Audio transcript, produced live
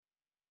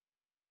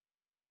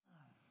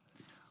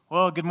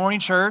Well, good morning,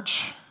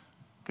 church.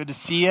 Good to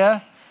see you.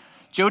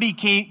 Jody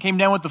came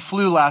down with the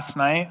flu last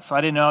night, so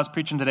I didn't know I was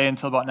preaching today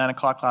until about 9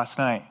 o'clock last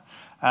night.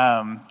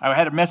 I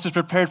had a message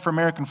prepared for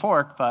American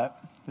Fork, but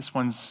this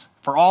one's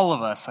for all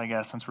of us, I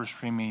guess, since we're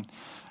streaming.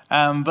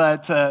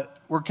 But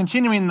we're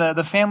continuing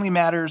the Family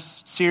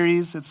Matters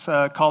series. It's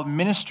called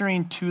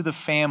Ministering to the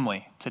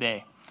Family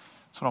today.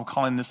 That's what I'm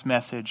calling this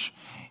message.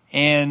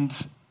 And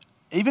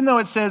even though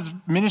it says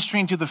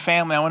ministering to the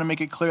family, I want to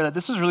make it clear that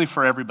this is really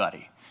for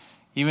everybody.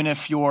 Even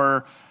if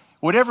you're,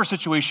 whatever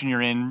situation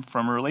you're in,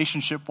 from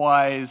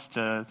relationship-wise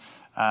to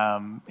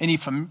any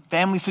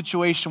family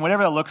situation,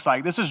 whatever that looks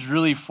like, this is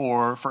really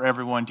for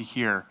everyone to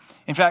hear.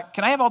 In fact,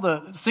 can I have all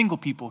the single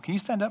people? Can you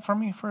stand up for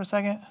me for a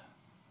second?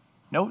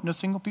 No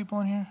single people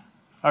in here?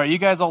 All right, you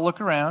guys all look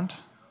around.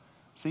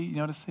 See, you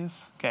notice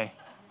this? Okay.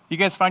 You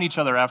guys find each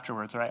other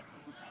afterwards, right?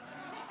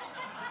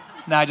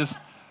 No,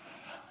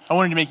 I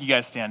wanted to make you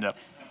guys stand up.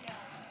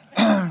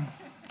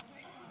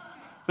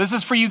 This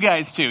is for you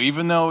guys too,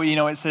 even though,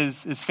 it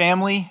says it's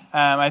family.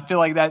 I feel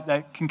like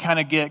that can kind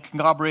of get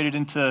conglomerated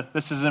into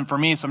this isn't for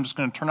me, so I'm just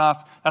going to turn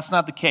off. That's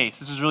not the case.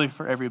 This is really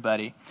for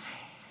everybody.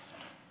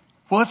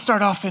 Well, let's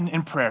start off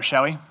in prayer,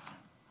 shall we?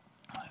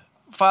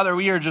 Father,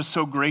 we are just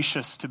so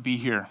gracious to be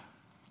here,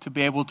 to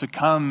be able to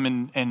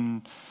come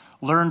and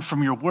learn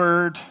from your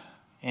word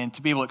and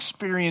to be able to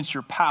experience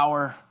your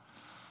power.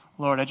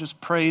 Lord, I just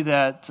pray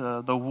that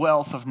the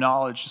wealth of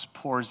knowledge just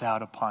pours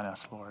out upon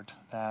us, Lord,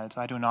 that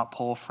I do not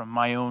pull from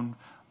my own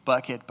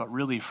bucket, but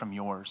really from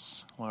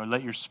yours. Lord,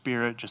 let your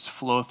spirit just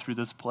flow through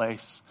this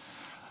place.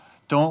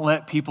 Don't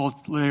let people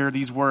hear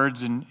these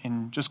words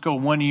and just go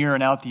one ear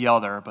and out the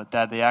other, but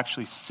that they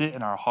actually sit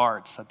in our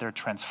hearts, that they're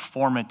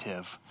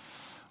transformative.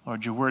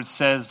 Lord, your word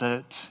says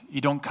that you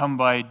don't come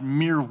by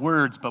mere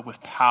words, but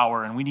with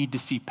power. And we need to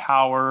see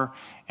power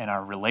in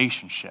our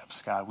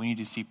relationships, God. We need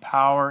to see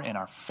power in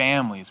our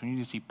families. We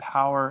need to see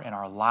power in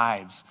our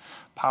lives,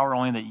 power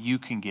only that you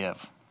can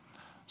give.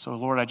 So,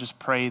 Lord, I just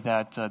pray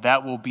that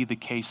that will be the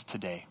case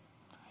today.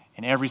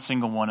 In every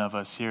single one of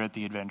us here at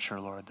the Adventure,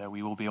 Lord, that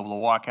we will be able to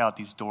walk out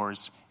these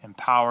doors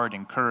empowered,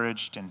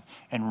 encouraged,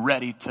 and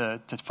ready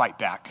to fight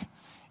back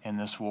in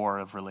this war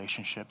of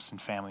relationships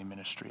and family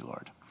ministry,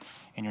 Lord.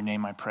 In your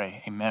name I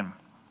pray, amen.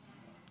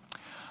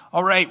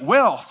 All right,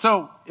 well,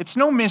 so it's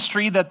no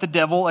mystery that the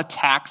devil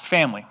attacks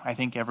family. I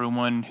think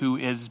everyone who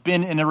has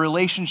been in a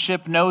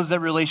relationship knows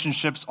that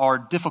relationships are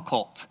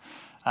difficult.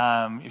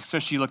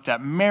 Especially looked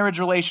at marriage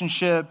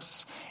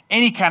relationships,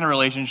 any kind of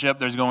relationship,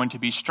 there's going to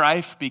be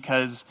strife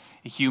because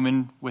a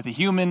human with a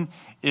human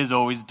is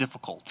always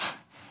difficult.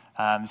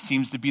 It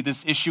seems to be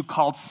this issue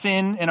called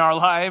sin in our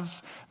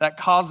lives that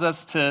causes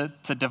us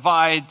to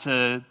divide,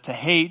 to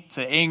hate,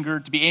 to anger,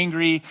 to be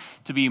angry,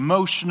 to be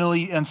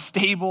emotionally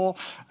unstable,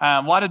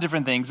 a lot of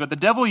different things. But the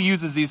devil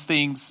uses these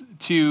things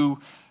to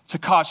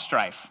cause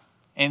strife.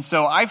 And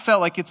so I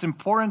felt like it's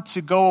important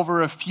to go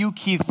over a few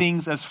key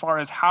things as far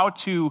as how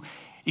to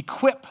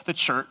equip the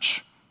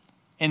church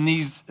in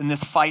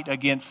this fight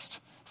against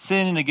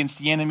sin and against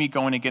the enemy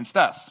going against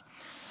us.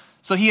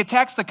 So he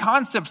attacks the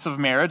concepts of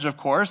marriage, of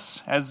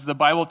course. As the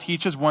Bible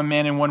teaches, one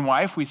man and one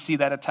wife, we see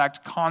that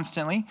attacked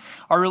constantly.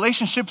 Our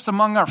relationships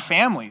among our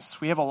families.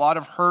 We have a lot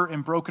of hurt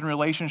and broken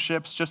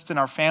relationships just in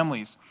our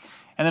families.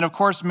 And then, of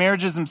course,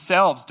 marriages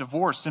themselves,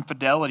 divorce,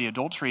 infidelity,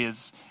 adultery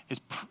is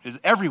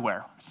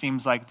everywhere, it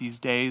seems like these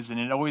days, and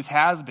it always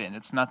has been.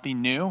 It's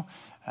nothing new.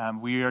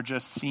 We are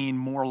just seeing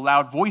more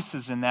loud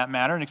voices in that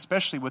matter, and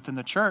especially within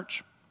the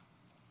church.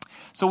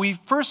 So we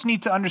first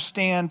need to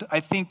understand, I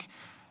think,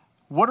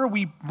 what are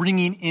we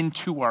bringing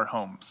into our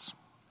homes?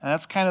 And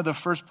that's kind of the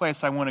first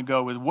place I want to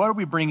go with. What are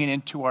we bringing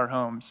into our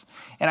homes?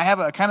 And I have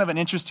a kind of an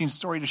interesting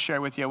story to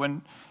share with you.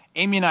 When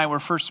Amy and I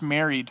were first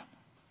married,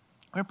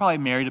 we were probably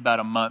married about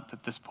a month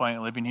at this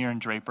point, living here in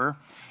Draper.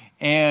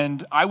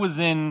 And I was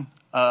in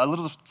a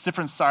little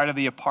different side of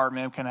the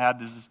apartment. We kind of had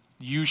this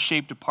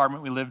U-shaped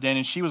apartment we lived in.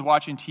 And she was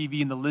watching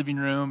TV in the living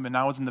room, and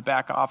I was in the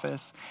back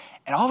office.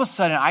 And all of a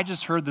sudden, I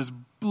just heard this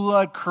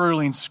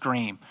blood-curdling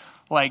scream.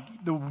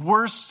 Like the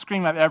worst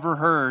scream I've ever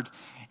heard.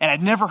 And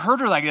I'd never heard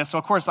her like this. So,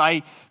 of course,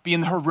 I, being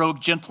the heroic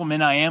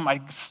gentleman I am,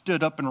 I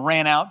stood up and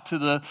ran out to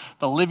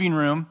the living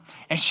room.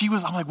 And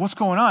I'm like, what's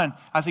going on?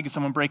 I think it's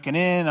someone breaking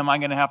in. Am I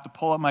going to have to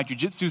pull up my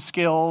jiu-jitsu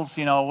skills?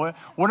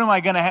 What am I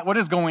going to what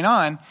is going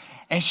on?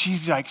 And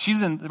she's like,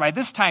 by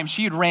this time,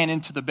 she had ran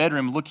into the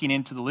bedroom looking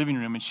into the living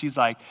room. And she's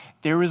like,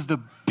 there is the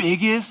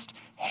biggest,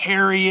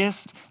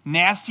 hairiest,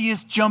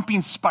 nastiest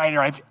jumping spider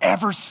I've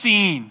ever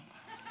seen.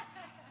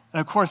 And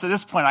of course, at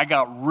this point, I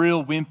got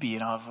real wimpy,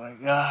 and I was like,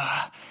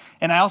 ugh.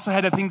 And I also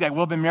had to think that,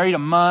 well, I've been married a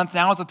month.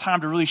 Now is the time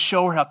to really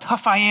show her how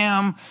tough I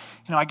am.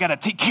 I got to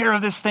take care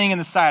of this thing.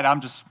 And decide I'm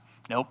just,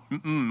 nope,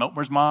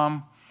 where's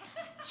mom?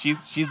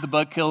 She's the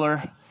bug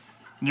killer.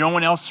 No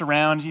one else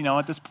around,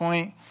 at this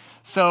point.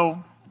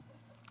 So,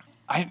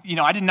 I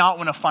did not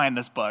want to find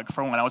this bug,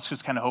 for one. I was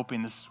just kind of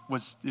hoping it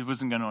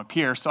wasn't going to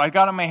appear. So I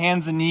got on my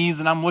hands and knees,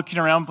 and I'm looking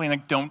around, playing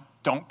like, don't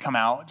come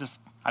out.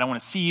 I don't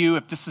want to see you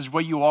if this is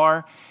what you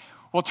are.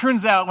 Well, it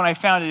turns out when I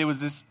found it, it was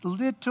this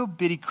little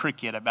bitty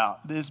cricket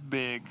about this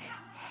big.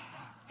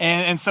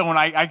 And so when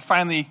I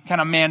finally kind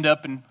of manned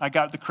up and I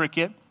got the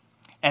cricket,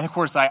 and of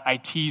course I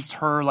teased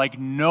her like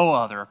no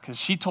other, because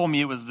she told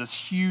me it was this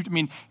huge,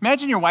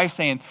 imagine your wife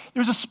saying,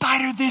 there's a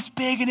spider this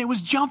big and it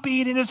was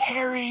jumping and it was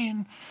hairy,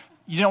 and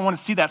you don't want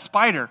to see that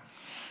spider.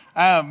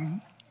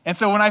 And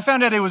so when I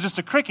found out it was just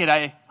a cricket,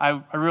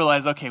 I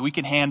realized, okay, we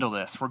can handle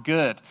this. We're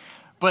good.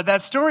 But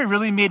that story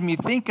really made me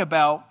think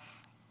about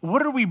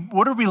what are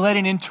we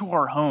letting into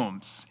our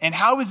homes, and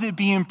how is it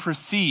being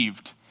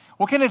perceived?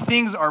 What kind of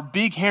things are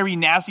big, hairy,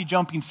 nasty,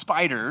 jumping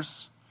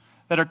spiders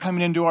that are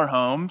coming into our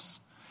homes?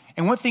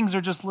 And what things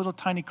are just little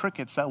tiny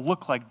crickets that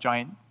look like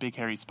giant, big,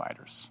 hairy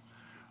spiders?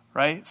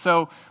 Right?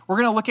 So we're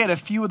going to look at a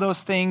few of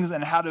those things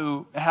and how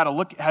to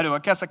I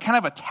guess kind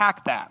of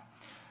attack that.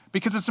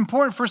 Because it's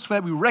important first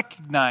that we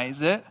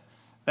recognize it,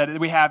 that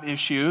we have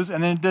issues,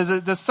 and then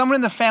does someone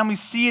in the family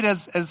see it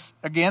as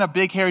again, a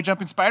big, hairy,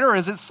 jumping spider, or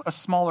is it a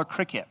smaller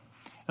cricket?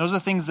 Those are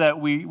things that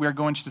we are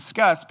going to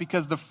discuss,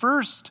 because the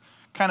first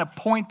kind of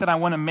point that I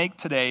want to make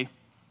today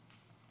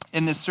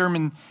in this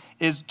sermon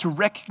is to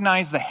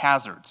recognize the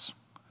hazards.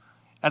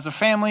 As a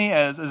family,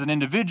 as an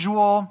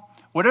individual,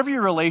 whatever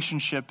your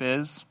relationship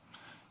is,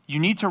 you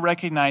need to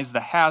recognize the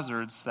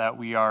hazards that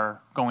we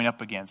are going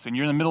up against. And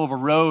you're in the middle of a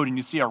road and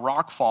you see a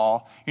rock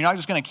fall, you're not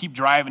just going to keep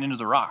driving into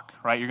the rock,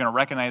 right? You're going to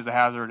recognize the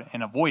hazard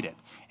and avoid it.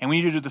 And we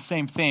need to do the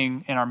same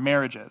thing in our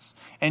marriages.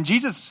 And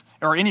Jesus,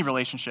 or any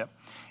relationship.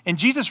 And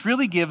Jesus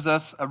really gives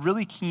us a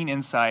really keen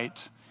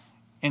insight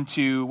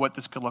into what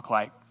this could look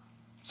like.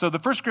 So the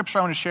first scripture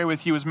I want to share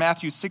with you is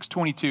Matthew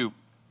 6:22.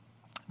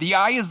 The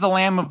eye is the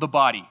lamp of the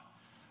body.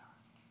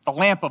 The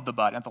lamp of the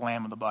body, not the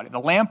lamb of the body. The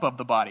lamp of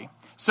the body.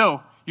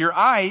 So if your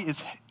eye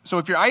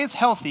is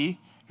healthy,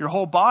 your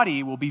whole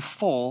body will be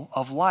full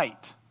of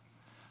light.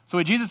 So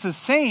what Jesus is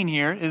saying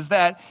here is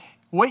that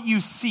what you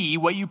see,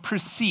 what you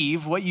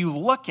perceive, what you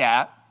look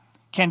at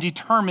can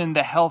determine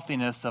the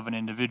healthiness of an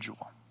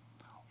individual.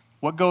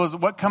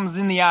 What comes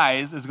in the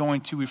eyes is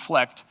going to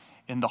reflect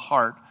in the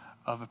heart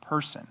of a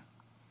person.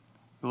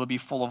 Will it be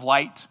full of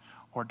light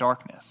or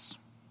darkness?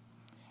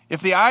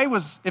 If the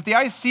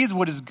eye sees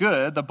what is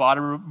good, the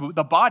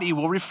body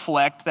will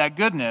reflect that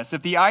goodness.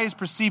 If the eye is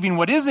perceiving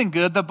what isn't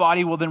good, the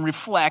body will then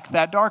reflect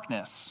that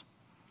darkness.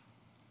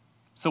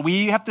 So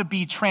we have to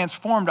be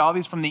transformed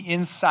always from the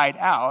inside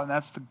out, and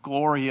that's the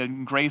glory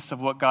and grace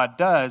of what God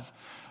does.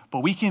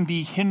 But we can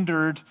be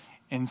hindered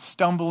and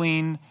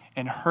stumbling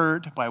and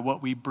hurt by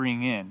what we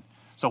bring in.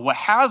 So what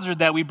hazard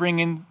that we bring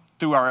in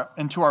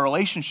into our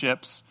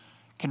relationships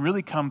can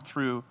really come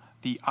through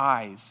the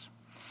eyes.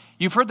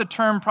 You've heard the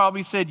term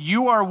probably said,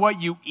 you are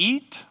what you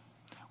eat.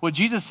 Well,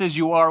 Jesus says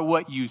you are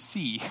what you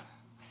see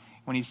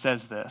when he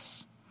says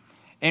this.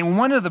 And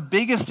one of the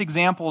biggest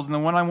examples, and the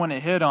one I want to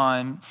hit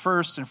on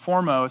first and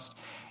foremost,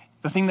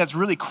 the thing that's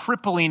really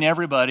crippling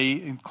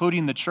everybody,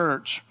 including the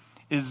church,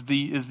 is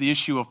the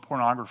issue of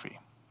pornography.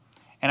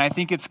 And I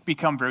think it's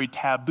become very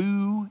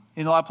taboo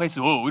in a lot of places.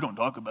 Oh, we don't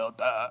talk about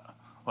that.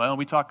 Well,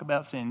 we talk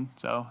about sin,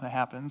 so that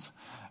happens.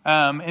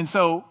 And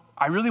so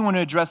I really want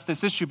to address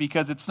this issue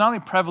because it's not only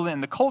prevalent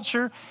in the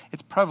culture,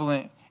 it's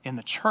prevalent in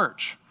the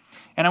church.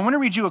 And I want to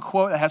read you a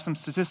quote that has some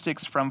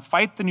statistics from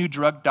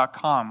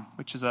fightthenewdrug.com,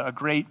 which is a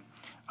great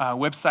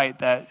website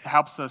that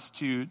helps us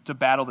to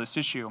battle this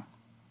issue.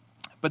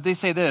 But they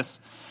say this: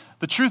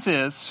 the truth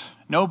is,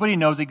 nobody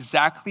knows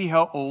exactly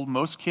how old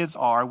most kids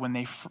are when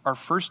they are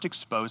first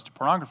exposed to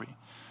pornography.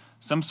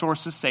 Some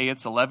sources say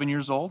it's 11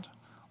 years old,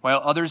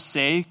 while others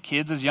say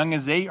kids as young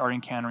as 8 are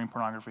encountering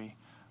pornography.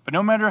 But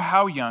no matter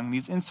how young,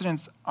 these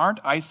incidents aren't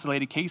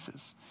isolated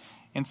cases.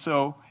 And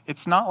so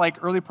it's not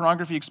like early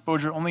pornography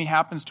exposure only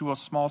happens to a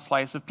small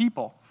slice of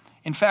people.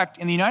 In fact,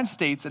 in the United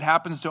States, it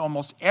happens to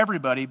almost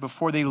everybody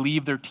before they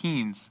leave their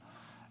teens.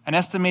 An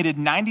estimated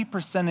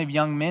 90% of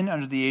young men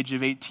under the age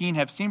of 18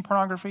 have seen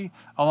pornography,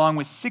 along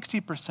with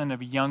 60%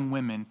 of young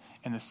women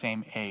in the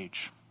same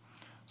age.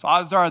 So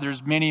odds are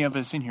there's many of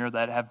us in here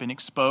that have been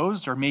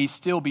exposed or may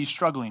still be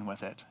struggling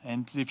with it.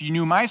 And if you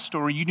knew my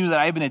story, you knew that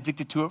I've been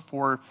addicted to it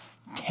for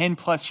 10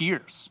 plus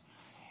years.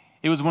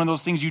 It was one of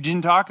those things you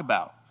didn't talk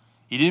about.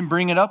 You didn't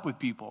bring it up with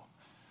people.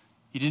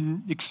 You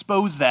didn't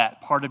expose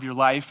that part of your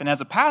life. And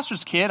as a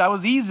pastor's kid, I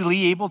was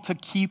easily able to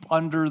keep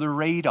under the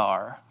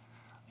radar.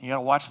 You got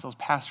to watch those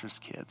pastor's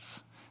kids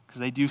because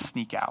they do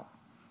sneak out.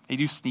 They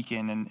do sneak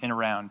in and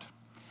around.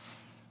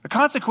 The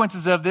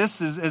consequences of this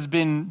has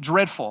been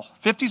dreadful.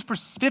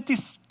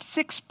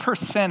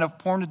 56% of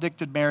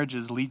porn-addicted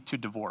marriages lead to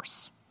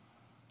divorce.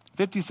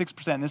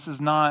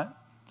 56%.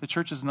 The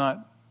church is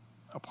not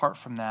apart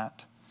from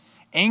that.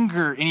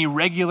 Anger and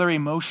irregular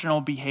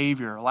emotional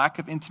behavior, lack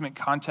of intimate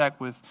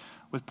contact with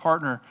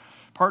partners,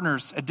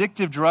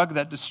 addictive drug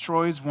that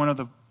destroys one of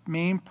the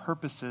main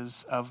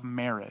purposes of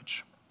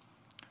marriage.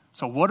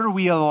 So what are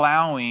we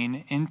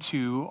allowing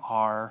into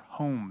our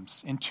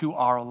homes, into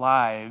our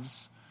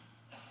lives,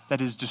 that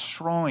is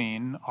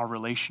destroying our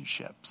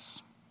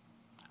relationships?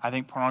 I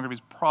think pornography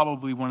is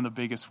probably one of the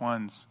biggest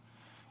ones.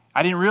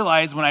 I didn't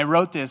realize when I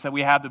wrote this that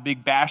we had the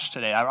big bash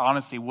today. I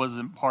honestly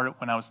wasn't part of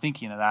when I was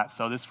thinking of that.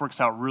 So this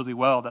works out really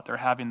well that they're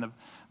having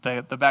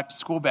the back to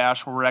school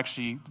bash where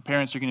the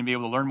parents are going to be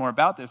able to learn more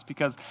about this,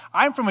 because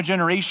I'm from a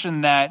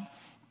generation that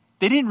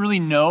they didn't really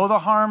know the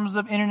harms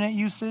of internet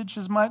usage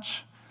as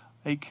much.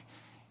 Like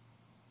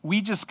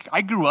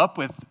I grew up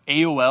with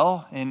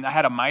AOL, and I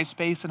had a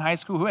MySpace in high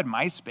school. Who had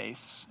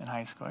MySpace in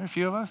high school? A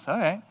few of us? All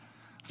right.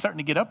 Starting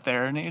to get up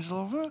there in age a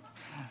little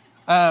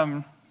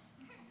bit.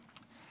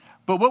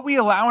 But what we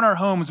allow in our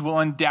homes will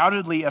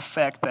undoubtedly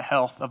affect the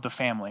health of the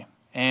family,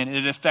 and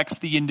it affects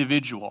the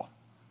individual.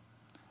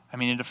 I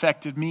mean, it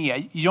affected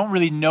me. You don't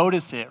really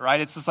notice it, right?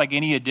 It's just like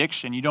any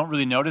addiction. You don't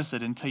really notice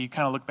it until you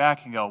kind of look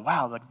back and go,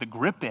 wow, like the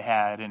grip it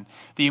had and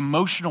the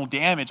emotional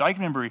damage. I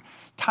can remember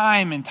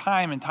time and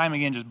time and time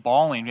again just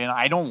bawling, and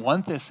I don't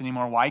want this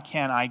anymore. Why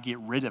can't I get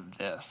rid of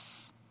this?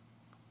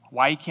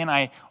 Why can't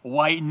I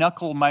white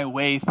knuckle my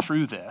way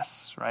through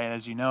this, right?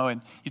 As you know,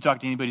 and you talk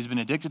to anybody who's been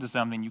addicted to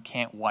something, you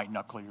can't white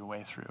knuckle your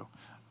way through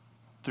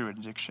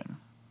addiction.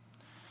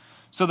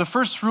 So the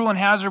first rule in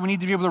hazard, we need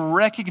to be able to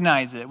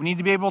recognize it. We need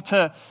to be able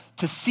to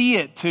see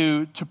it,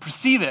 to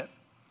perceive it.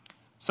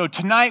 So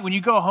tonight, when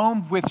you go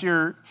home with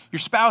your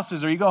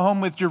spouses, or you go home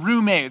with your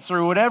roommates,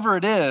 or whatever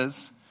it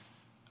is,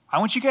 I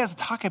want you guys to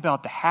talk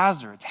about the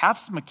hazards. Have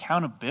some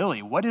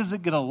accountability. What is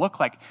it going to look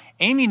like?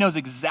 Amy knows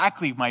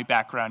exactly my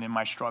background and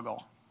my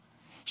struggle.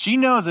 She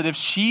knows that if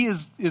she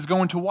is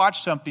going to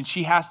watch something,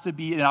 she has to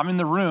be, and I'm in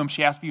the room,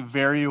 she has to be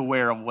very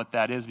aware of what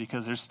that is,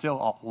 because there's still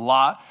a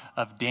lot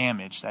of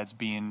damage that's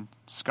being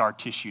scar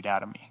tissued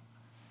out of me.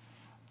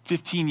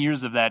 15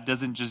 years of that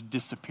doesn't just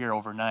disappear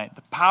overnight.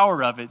 The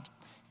power of it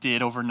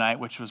did overnight,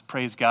 which was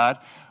praise God,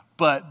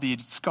 but the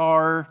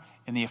scar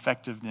and the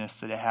effectiveness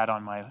that it had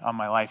on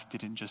my life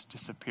didn't just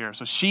disappear.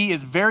 So she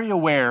is very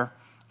aware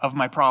of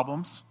my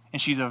problems,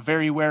 and she's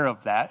very aware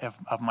of that,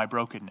 of my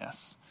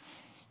brokenness.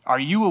 Are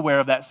you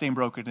aware of that same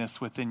brokenness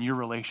within your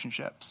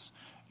relationships?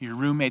 Your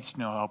roommates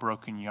know how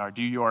broken you are.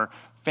 Do your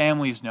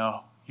families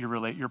know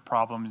your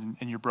problems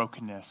and your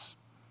brokenness?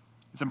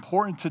 It's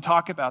important to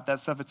talk about that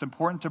stuff. It's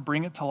important to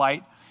bring it to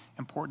light,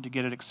 important to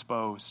get it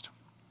exposed.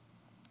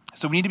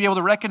 So we need to be able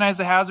to recognize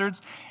the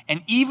hazards,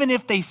 and even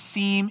if they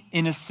seem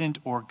innocent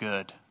or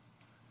good,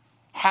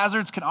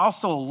 hazards can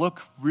also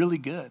look really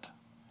good.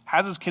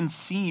 Hazards can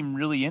seem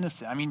really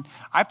innocent. I mean,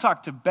 I've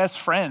talked to best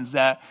friends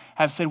that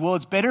have said, well,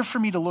 it's better for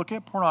me to look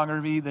at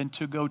pornography than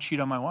to go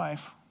cheat on my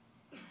wife.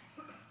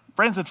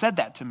 Friends have said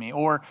that to me.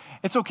 Or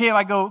it's okay if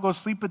I go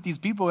sleep with these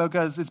people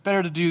because it's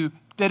better to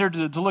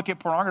look at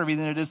pornography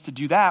than it is to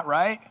do that,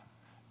 right?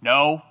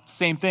 No, it's the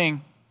same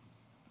thing.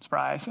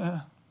 Surprise.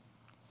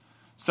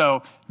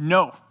 So,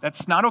 no,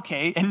 that's not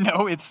okay. And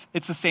no, it's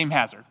the same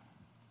hazard.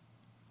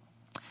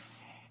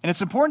 And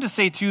it's important to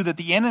say, too, that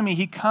the enemy,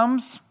 he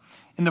comes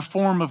in the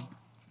form of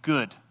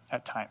good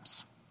at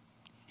times.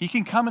 He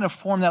can come in a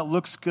form that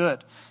looks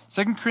good.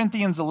 2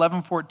 Corinthians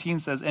 11:14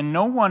 says, and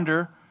no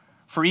wonder,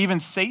 for even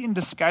Satan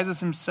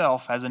disguises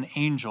himself as an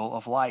angel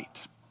of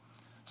light.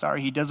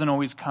 Sorry, he doesn't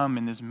always come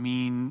in this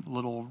mean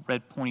little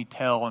red pointy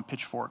tail and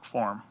pitchfork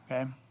form,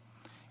 okay?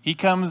 He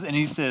comes and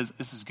he says,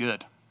 this is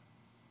good.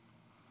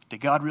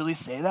 Did God really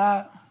say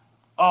that?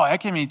 Oh,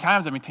 heck, how many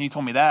times he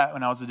told me that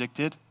when I was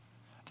addicted.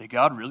 Did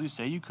God really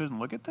say you couldn't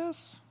look at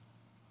this?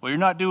 Well, you're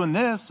not doing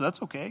this, so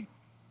that's okay.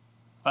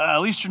 At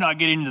least you're not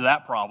getting into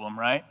that problem,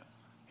 right?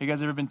 You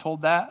guys ever been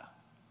told that?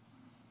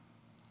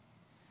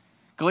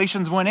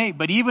 Galatians 1:8,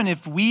 but even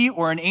if we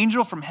or an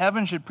angel from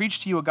heaven should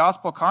preach to you a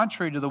gospel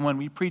contrary to the one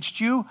we preached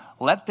you,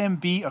 let them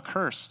be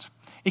accursed.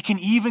 It can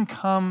even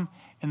come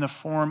in the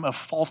form of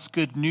false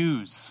good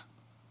news.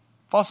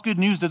 False good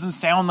news doesn't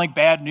sound like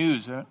bad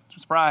news.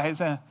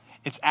 Surprise.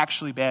 It's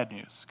actually bad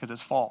news because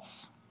it's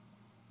false.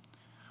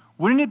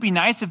 Wouldn't it be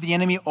nice if the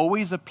enemy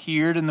always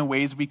appeared in the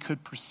ways we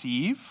could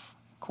perceive?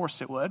 Of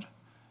course it would.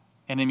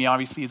 Enemy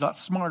obviously is a lot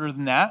smarter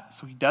than that,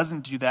 so he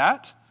doesn't do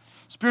that.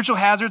 Spiritual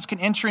hazards can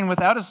enter in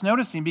without us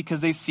noticing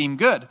because they seem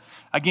good.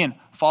 Again,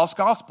 false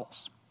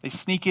gospels. They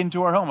sneak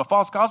into our home. A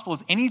false gospel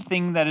is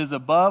anything that is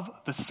above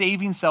the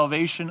saving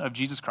salvation of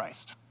Jesus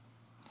Christ.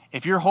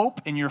 If your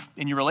hope in your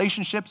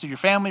relationships or your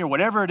family or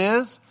whatever it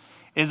is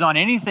on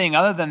anything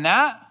other than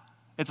that,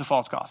 it's a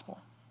false gospel.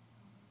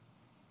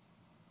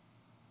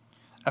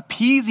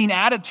 Appeasing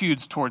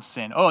attitudes towards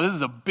sin. Oh, this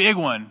is a big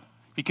one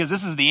because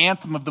this is the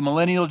anthem of the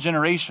millennial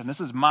generation. This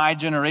is my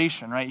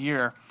generation right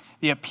here.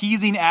 The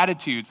appeasing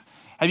attitudes.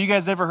 Have you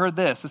guys ever heard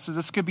this?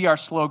 This could be our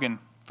slogan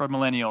for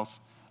millennials.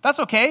 That's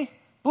okay.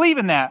 Believe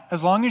in that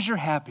as long as you're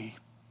happy.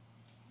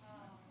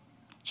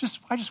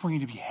 I just want you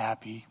to be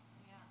happy.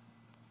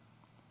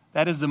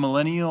 That is the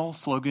millennial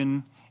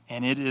slogan,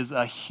 and it is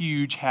a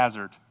huge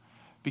hazard.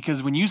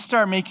 Because when you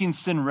start making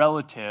sin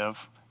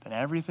relative, then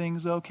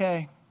everything's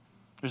okay.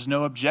 There's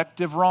no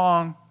objective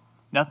wrong.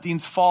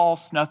 Nothing's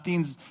false.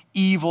 Nothing's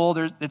evil.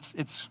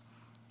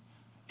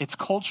 It's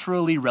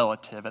culturally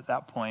relative at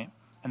that point.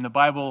 And the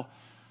Bible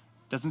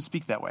doesn't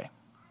speak that way.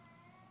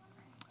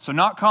 So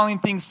not calling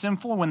things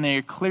sinful when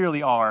they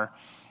clearly are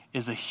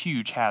is a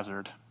huge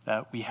hazard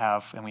that we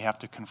have and we have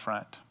to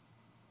confront.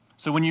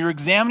 So when you're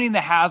examining the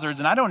hazards,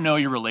 and I don't know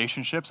your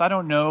relationships, I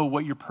don't know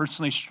what you're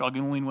personally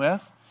struggling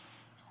with,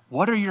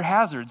 what are your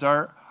hazards?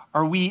 Are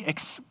we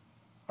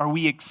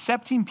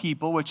accepting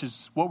people, which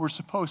is what we're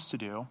supposed to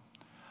do,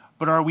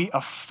 but are we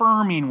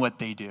affirming what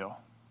they do?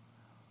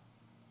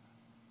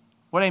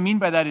 What I mean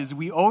by that is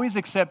we always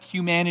accept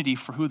humanity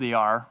for who they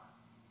are.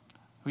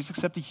 We always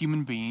accept a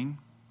human being,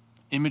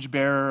 image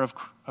bearer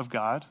of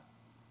God.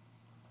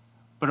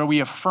 But are we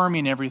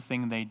affirming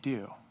everything they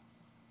do?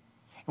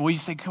 And when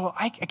you say, well,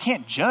 I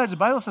can't judge. The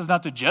Bible says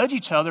not to judge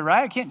each other,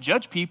 right? I can't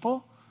judge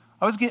people.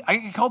 I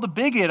get called a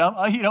bigot,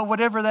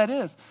 whatever that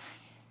is.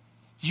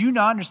 Do you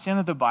not understand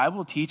that the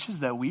Bible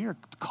teaches that we are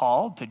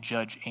called to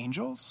judge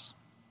angels?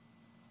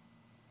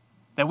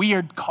 That we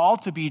are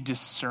called to be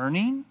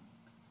discerning?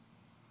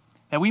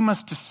 That we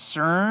must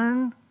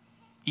discern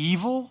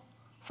evil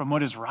from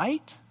what is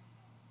right?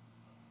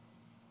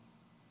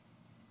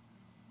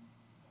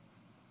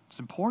 It's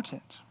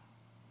important.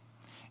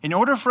 In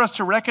order for us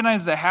to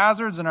recognize the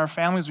hazards in our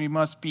families, we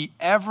must be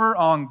ever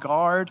on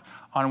guard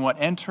on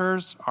what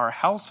enters our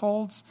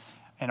households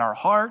and our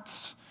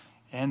hearts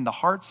and the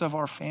hearts of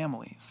our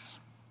families.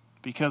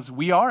 Because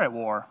we are at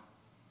war.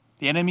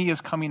 The enemy is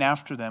coming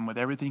after them with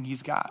everything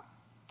he's got.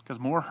 Because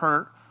more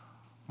hurt,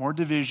 more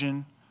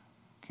division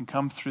can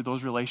come through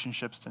those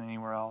relationships than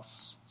anywhere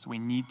else. So we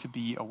need to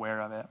be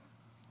aware of it.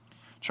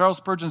 Charles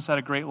Spurgeon said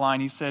a great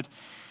line. He said,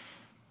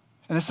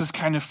 and this is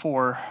kind of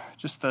for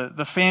just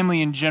the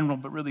family in general,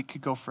 but really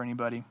could go for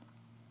anybody.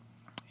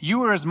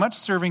 You are as much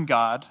serving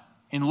God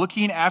in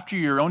looking after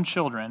your own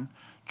children,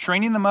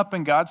 training them up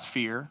in God's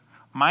fear,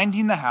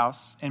 minding the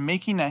house, and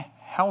making a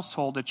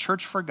household a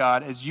church for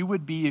God as you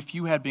would be if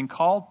you had been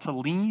called to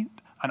lead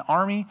an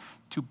army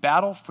to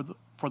battle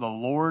for the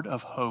Lord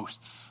of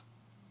hosts.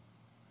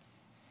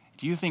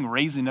 Do you think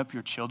raising up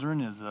your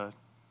children is a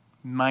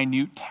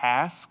minute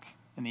task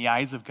in the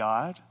eyes of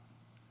God?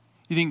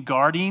 You think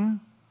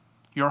guarding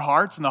your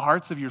hearts and the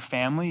hearts of your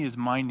family is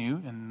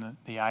minute in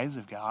the eyes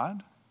of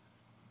God?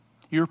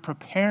 You're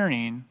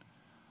preparing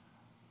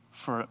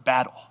for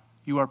battle.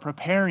 You are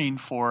preparing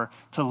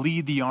to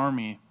lead the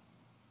army,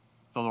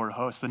 the Lord of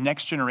hosts. The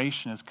next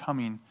generation is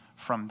coming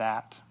from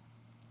that.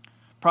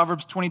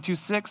 Proverbs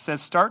 22:6 says,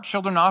 start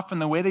children off in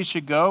the way they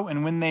should go,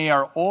 and when they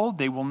are old,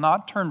 they will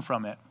not turn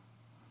from it.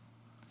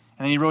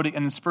 And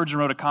then Spurgeon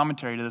wrote a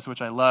commentary to this,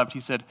 which I loved. He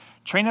said,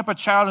 train up a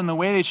child in the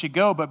way they should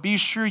go, but be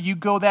sure you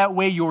go that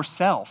way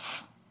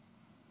yourself.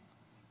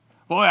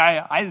 Boy,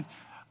 I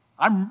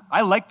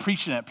like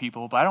preaching at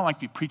people, but I don't like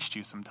to be preached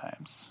to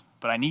sometimes.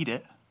 But I need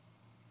it.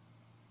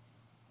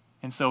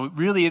 And so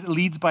really it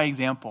leads by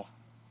example.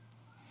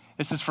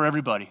 This is for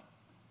everybody.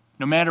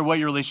 No matter what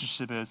your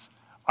relationship is,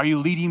 are you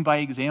leading by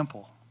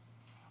example?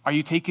 Are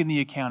you taking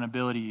the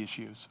accountability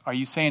issues? Are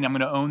you saying, I'm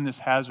going to own this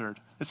hazard?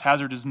 This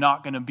hazard is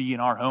not going to be in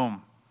our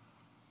home.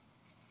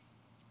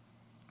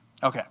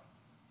 Okay,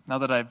 now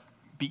that I've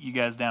beat you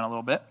guys down a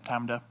little bit,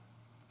 time to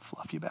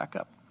fluff you back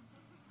up.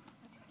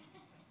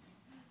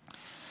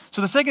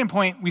 So the second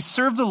point, we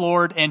serve the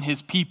Lord and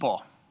his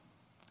people.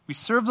 We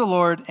serve the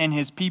Lord and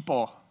his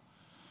people.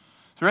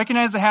 So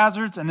recognize the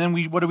hazards, and then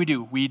what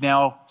do? We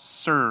now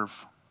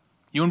serve.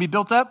 You want to be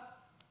built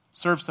up?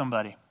 Serve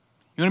somebody.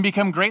 You want to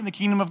become great in the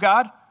kingdom of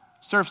God?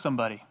 Serve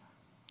somebody.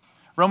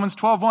 Romans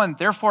 12:1,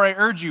 therefore I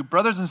urge you,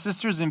 brothers and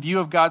sisters, in view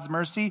of God's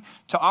mercy,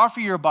 to offer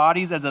your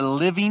bodies as a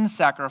living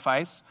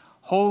sacrifice,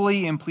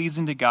 holy and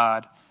pleasing to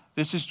God.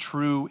 This is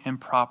true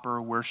and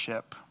proper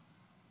worship.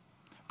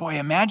 Boy,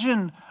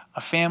 imagine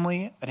a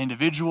family, an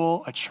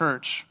individual, a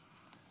church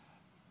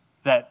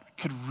that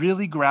could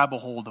really grab a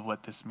hold of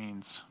what this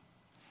means.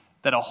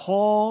 That a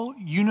whole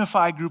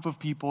unified group of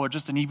people, or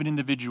just an even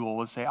individual,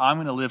 would say, I'm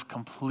going to live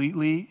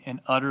completely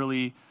and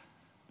utterly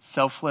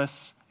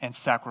selfless and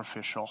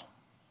sacrificial.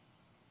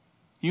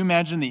 You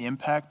imagine the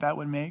impact that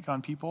would make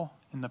on people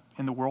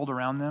in the world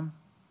around them?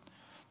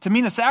 To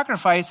mean a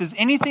sacrifice is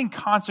anything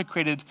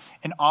consecrated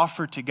and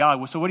offered to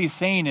God. So what he's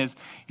saying is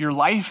your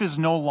life is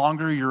no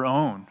longer your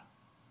own.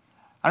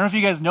 I don't know if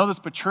you guys know this,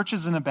 but church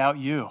isn't about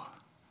you.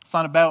 It's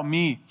not about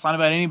me. It's not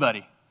about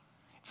anybody.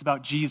 It's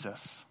about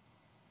Jesus.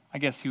 I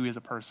guess who is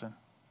a person.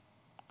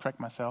 Correct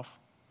myself.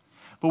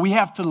 But we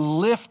have to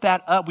lift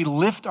that up. We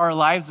lift our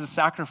lives as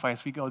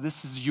sacrifice. We go,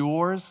 this is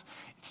yours.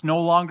 It's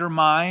no longer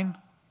mine.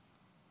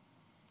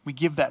 We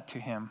give that to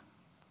him.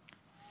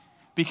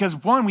 Because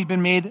one, we've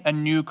been made a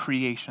new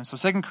creation. So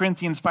 2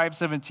 Corinthians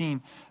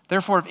 5:17,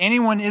 therefore if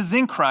anyone is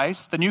in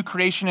Christ, the new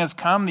creation has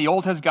come, the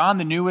old has gone,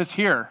 the new is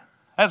here.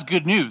 That's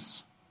good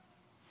news.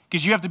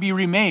 Because you have to be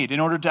remade in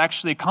order to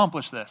actually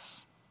accomplish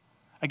this.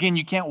 Again,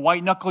 you can't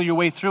white knuckle your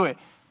way through it.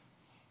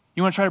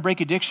 You want to try to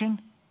break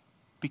addiction?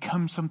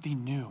 Become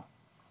something new.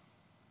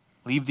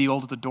 Leave the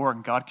old at the door,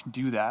 and God can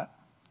do that.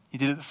 He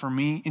did it for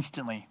me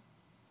instantly.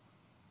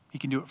 He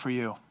can do it for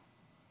you.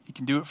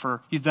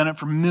 He's done it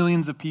for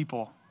millions of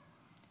people.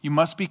 You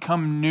must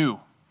become new.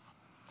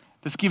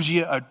 This gives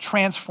you a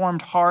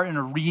transformed heart and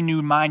a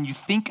renewed mind. You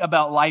think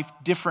about life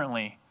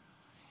differently.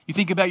 You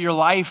think about your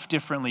life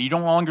differently. You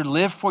don't longer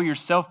live for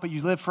yourself, but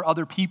you live for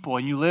other people,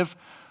 and you live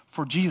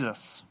for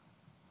Jesus.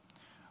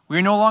 We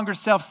are no longer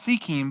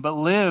self-seeking, but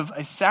live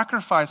a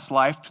sacrificed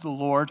life to the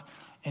Lord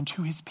and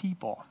to his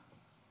people.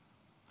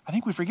 I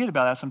think we forget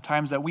about that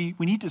sometimes, that we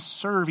need to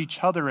serve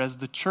each other as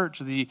the church,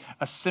 the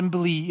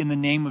assembly in the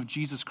name of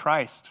Jesus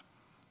Christ.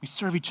 We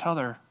serve each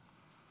other.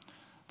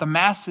 The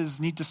masses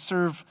need to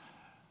serve,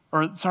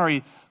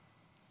 the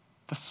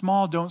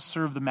small don't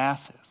serve the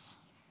masses.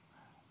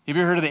 Have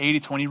you ever heard of the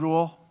 80-20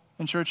 rule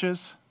in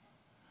churches?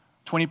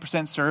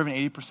 20% serve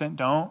and 80%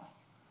 don't.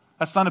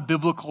 That's not a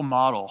biblical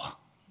model.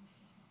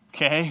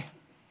 Okay?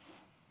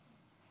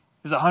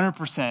 It's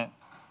 100%.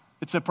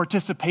 It's a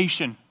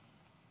participation.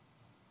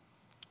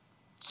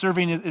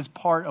 Serving is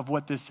part of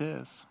what this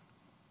is,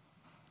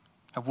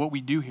 of what we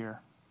do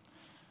here.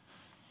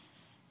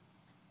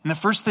 And the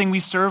first thing we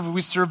serve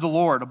the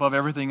Lord above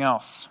everything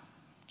else.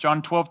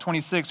 John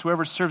 12:26,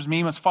 whoever serves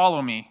me must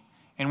follow me,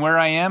 and where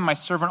I am, my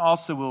servant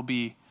also will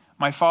be.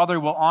 My Father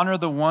will honor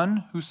the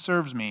one who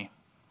serves me.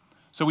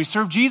 So we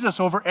serve Jesus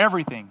over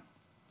everything,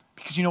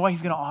 because you know what?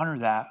 He's going to honor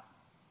that.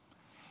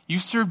 You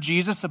serve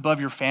Jesus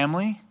above your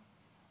family,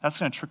 that's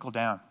going to trickle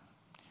down.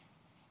 Do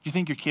you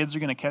think your kids are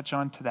going to catch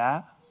on to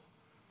that?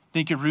 Do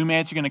you think your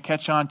roommates are going to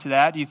catch on to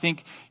that? Do you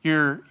think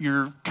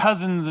your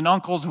cousins and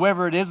uncles,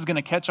 whoever it is going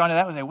to catch on to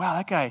that and say, wow,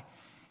 that guy,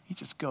 he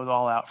just goes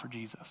all out for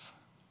Jesus.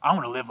 I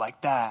want to live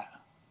like that.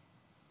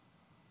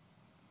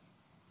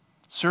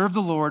 Serve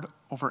the Lord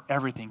over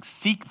everything.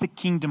 Seek the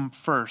kingdom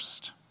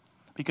first.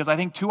 Because I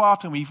think too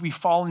often we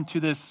fall into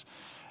this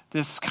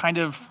kind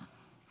of,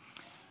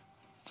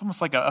 it's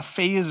almost like a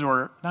phase,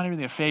 or not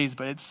really a phase,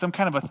 but it's some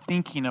kind of a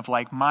thinking of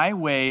like, my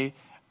way,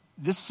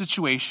 this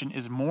situation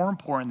is more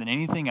important than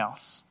anything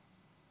else.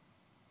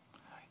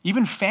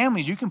 Even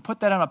families, you can put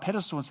that on a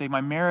pedestal and say,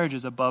 my marriage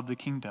is above the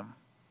kingdom.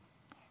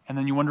 And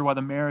then you wonder why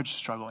the marriage is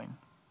struggling.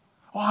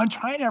 Well, I'm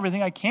trying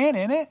everything I can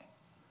in it.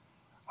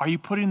 Are you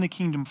putting the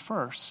kingdom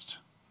first?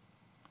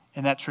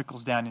 And that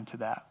trickles down into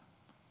that.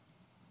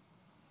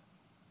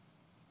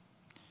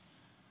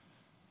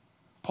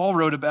 Paul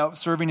wrote about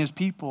serving his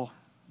people.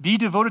 Be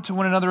devoted to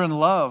one another in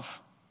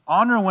love.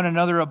 Honor one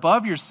another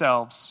above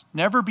yourselves.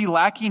 Never be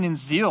lacking in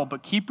zeal,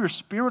 but keep your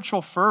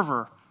spiritual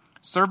fervor,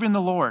 serving the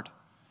Lord.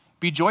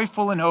 Be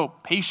joyful in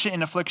hope, patient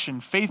in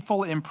affliction,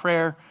 faithful in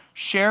prayer.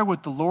 Share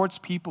with the Lord's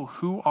people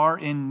who are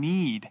in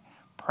need.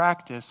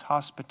 Practice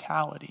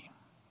hospitality.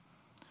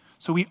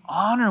 So we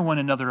honor one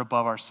another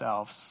above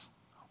ourselves.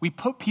 We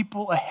put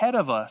people ahead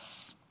of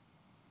us.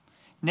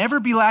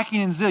 Never be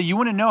lacking in zeal. You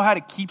want to know how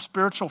to keep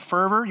spiritual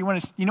fervor? You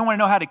want to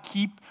know how to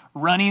keep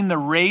running the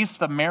race,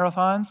 the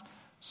marathons?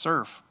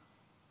 Serve.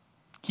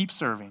 Keep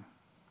serving.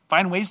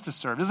 Find ways to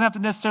serve. It doesn't have to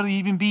necessarily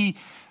even be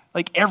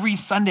like every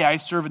Sunday I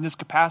serve in this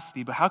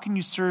capacity, but how can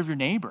you serve your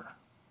neighbor?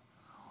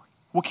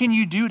 What can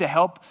you do to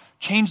help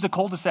change the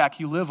cul-de-sac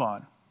you live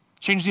on?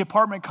 Change the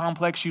apartment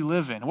complex you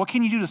live in? What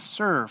can you do to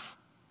serve?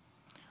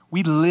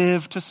 We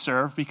live to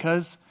serve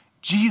because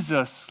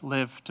Jesus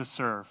lived to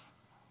serve.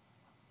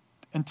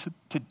 And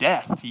to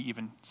death, he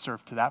even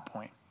served to that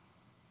point.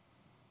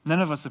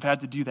 None of us have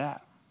had to do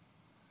that.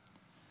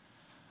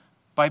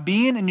 By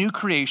being a new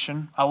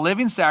creation, a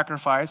living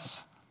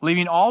sacrifice,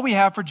 leaving all we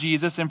have for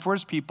Jesus and for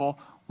his people,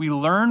 we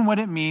learn what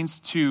it means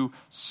to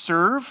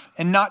serve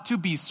and not to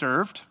be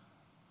served,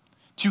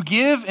 to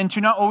give and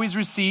to not always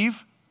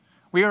receive.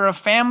 We are a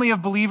family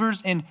of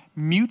believers in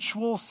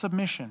mutual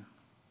submission.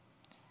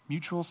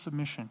 Mutual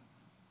submission.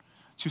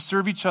 To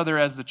serve each other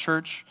as the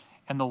church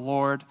and the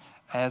Lord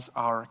as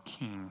our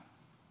King.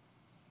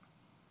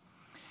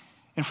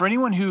 And for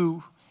anyone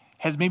who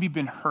has maybe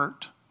been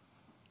hurt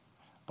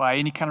by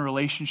any kind of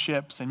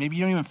relationships, and maybe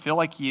you don't even feel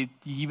like you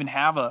even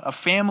have a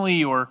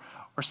family or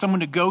someone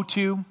to go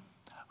to,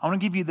 I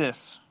want to give you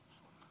this.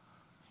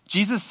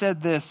 Jesus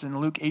said this in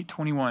Luke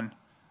 8:21.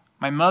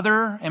 My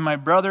mother and my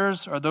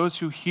brothers are those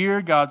who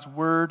hear God's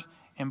word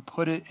and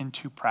put it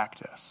into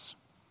practice.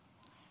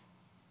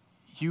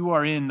 You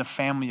are in the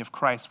family of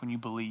Christ when you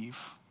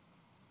believe.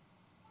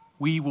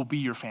 We will be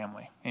your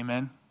family.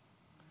 Amen?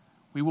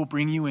 We will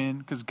bring you in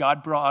because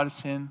God brought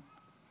us in.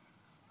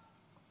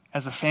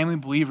 As a family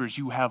of believers,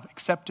 you have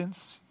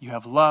acceptance, you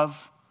have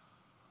love,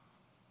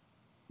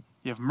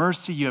 you have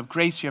mercy, you have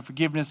grace, you have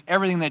forgiveness.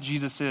 Everything that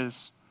Jesus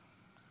is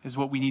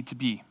what we need to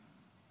be.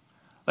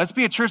 Let's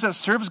be a church that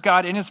serves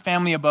God and his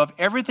family above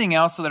everything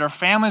else so that our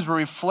families will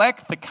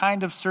reflect the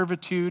kind of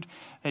servitude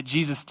that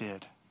Jesus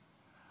did.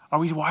 Are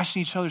we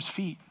washing each other's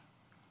feet?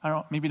 I don't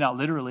know, maybe not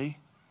literally. I mean,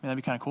 that'd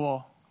be kind of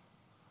cool.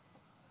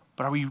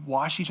 But are we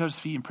washing each other's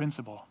feet in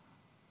principle?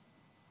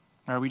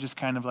 Or are we just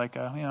kind of like,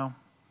 I'm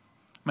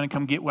going to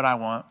come get what I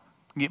want,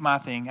 get my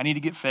thing. I need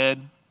to get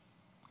fed.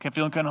 I'm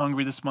feeling kind of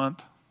hungry this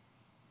month.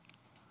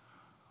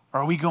 Or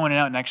are we going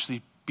out and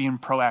actually being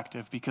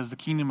proactive? Because the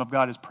kingdom of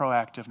God is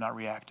proactive, not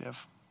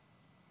reactive.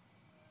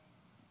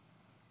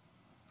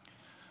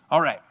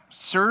 All right,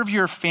 serve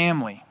your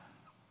family.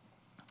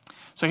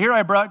 So here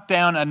I brought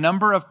down a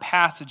number of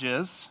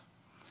passages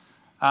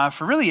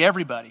for really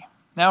everybody.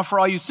 Now, for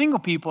all you single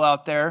people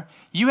out there,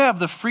 you have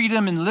the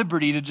freedom and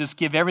liberty to just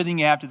give everything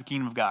you have to the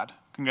kingdom of God.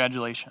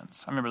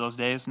 Congratulations. I remember those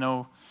days.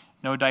 No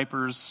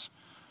diapers,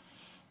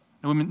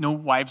 No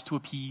wives to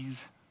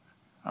appease.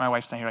 My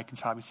wife's not here, I can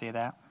probably say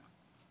that.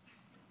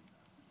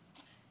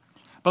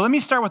 But let me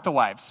start with the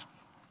wives.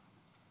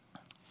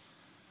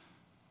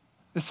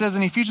 It says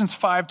in Ephesians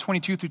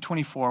 5:22 through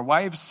 24,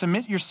 wives,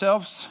 submit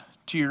yourselves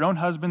to your own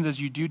husbands as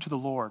you do to the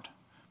Lord.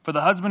 For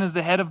the husband is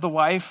the head of the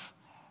wife,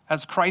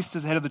 as Christ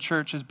is the head of the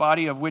church, his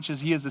body of which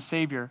is he is the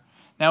Savior.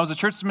 Now as the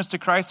church submits to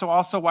Christ, so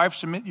also wives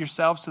submit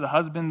yourselves to the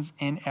husbands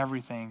in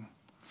everything.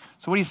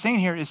 So what he's saying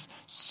here is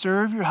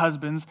serve your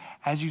husbands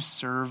as you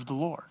serve the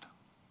Lord.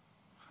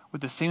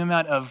 With the same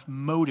amount of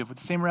motive, with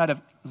the same amount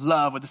of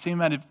love, with the same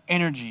amount of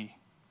energy.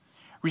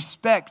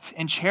 Respect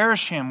and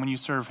cherish him when you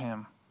serve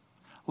him.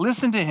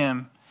 Listen to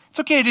him. It's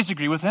okay to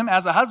disagree with him.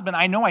 As a husband,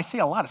 I know I say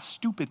a lot of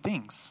stupid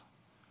things.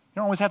 You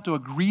don't always have to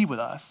agree with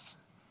us.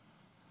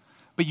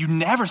 But you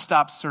never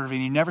stop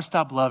serving. You never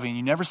stop loving.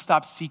 You never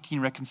stop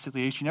seeking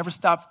reconciliation. You never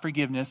stop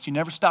forgiveness. You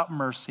never stop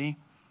mercy.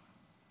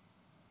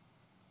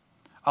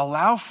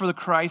 Allow for the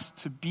Christ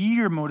to be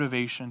your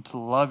motivation to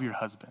love your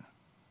husband.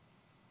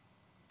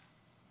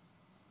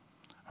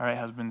 All right,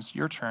 husbands,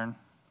 your turn.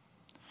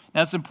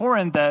 Now, it's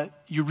important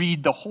that you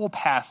read the whole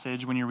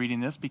passage when you're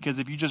reading this, because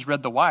if you just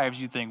read the wives,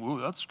 you'd think,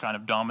 "Ooh, that's kind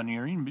of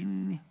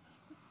domineering."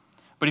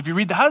 But if you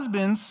read the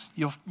husbands,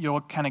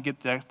 you'll kind of get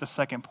the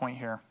second point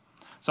here.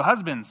 So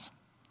husbands,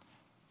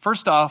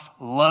 first off,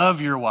 love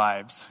your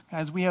wives.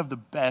 Guys, we have the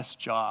best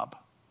job.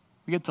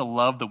 We get to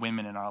love the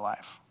women in our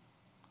life.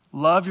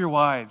 Love your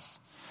wives.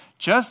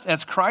 Just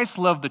as Christ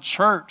loved the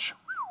church,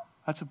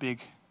 that's a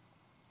big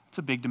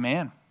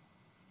demand.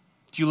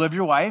 Do you love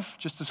your wife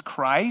just as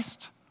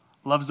Christ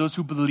loves those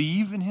who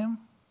believe in him,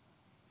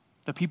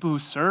 the people who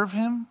serve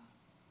him,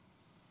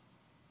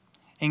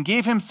 and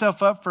gave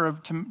himself up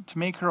to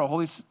make her a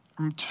holy?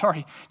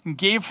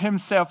 Gave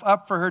himself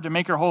up for her to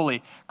make her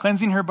holy,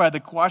 cleansing her by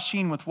the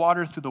washing with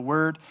water through the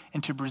word,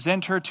 and to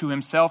present her to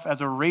himself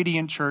as a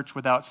radiant church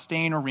without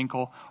stain or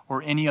wrinkle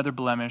or any other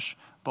blemish,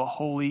 but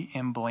holy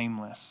and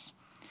blameless.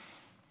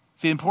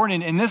 See,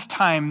 important in this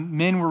time,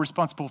 men were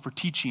responsible for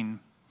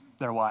teaching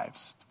their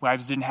wives.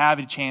 Wives didn't have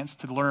a chance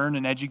to learn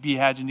and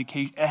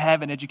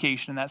have an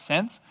education in that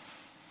sense.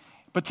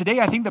 But today,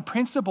 I think the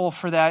principle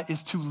for that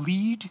is to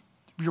lead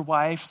your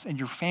wives and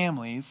your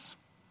families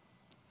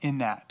in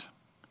that.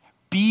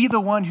 Be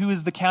the one who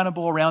is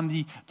accountable around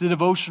the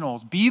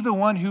devotionals. Be the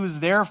one who is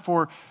there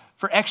for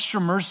extra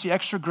mercy,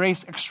 extra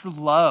grace, extra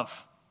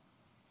love.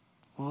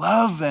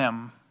 Love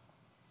them.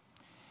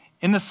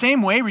 In the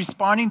same way,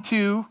 responding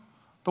to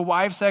the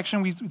wife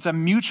section, it's a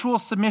mutual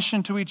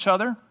submission to each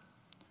other.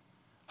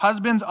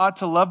 Husbands ought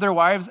to love their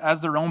wives as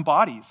their own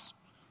bodies.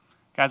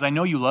 Guys, I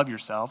know you love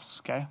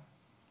yourselves, okay?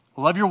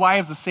 Love your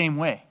wives the same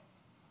way.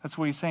 That's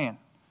what he's saying.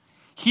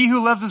 He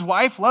who loves his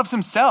wife loves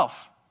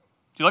himself.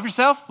 Do you love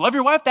yourself? Love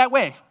your wife that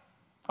way.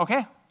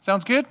 Okay,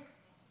 sounds good?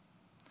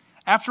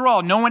 After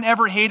all, no one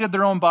ever hated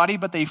their own body,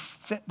 but they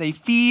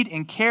feed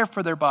and care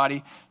for their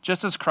body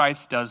just as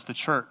Christ does the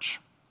church.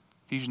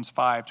 Ephesians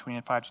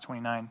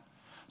 5:25-29.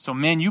 So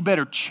men, you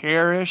better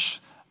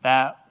cherish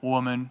that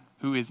woman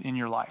who is in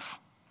your life.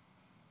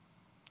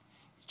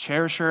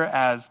 Cherish her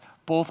as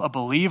both a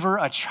believer,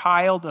 a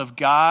child of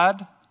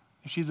God,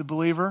 if she's a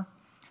believer.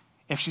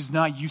 If she's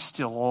not, you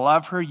still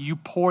love her. You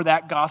pour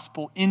that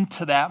gospel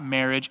into that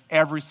marriage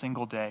every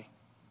single day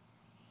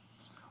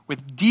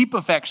with deep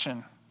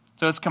affection.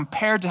 So it's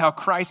compared to how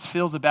Christ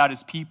feels about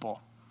his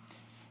people.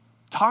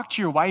 Talk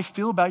to your wife,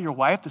 feel about your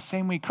wife the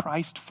same way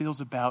Christ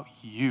feels about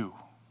you.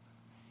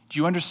 Do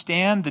you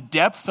understand the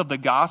depths of the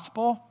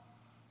gospel?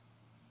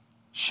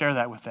 Share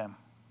that with them.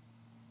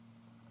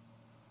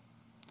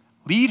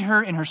 Lead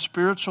her in her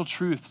spiritual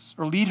truths,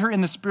 or lead her in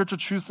the spiritual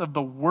truths of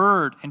the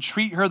word, and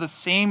treat her the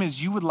same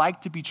as you would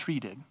like to be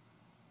treated.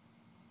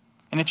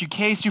 And if in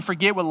case you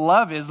forget what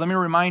love is, let me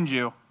remind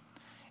you,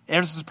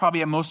 this is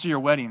probably at most of your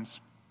weddings.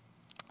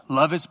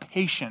 Love is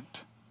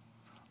patient.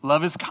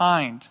 Love is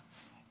kind.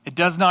 It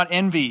does not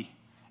envy.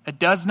 It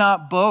does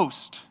not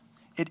boast.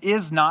 It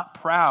is not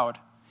proud.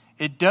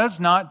 It does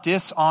not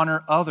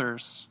dishonor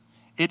others.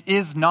 It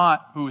is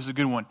not, ooh, is a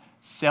good one,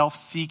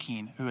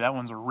 self-seeking. Ooh, that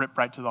one's a rip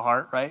right to the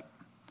heart, right?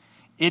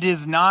 It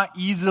is not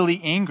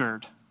easily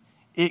angered.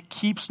 It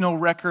keeps no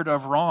record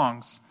of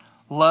wrongs.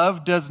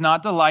 Love does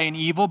not delight in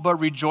evil, but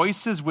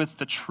rejoices with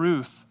the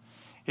truth.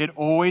 It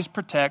always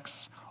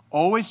protects,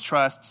 always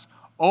trusts,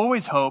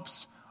 always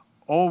hopes,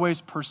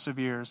 always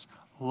perseveres.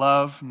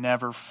 Love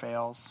never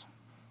fails.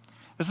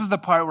 This is the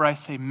part where I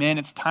say, men,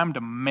 it's time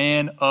to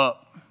man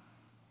up.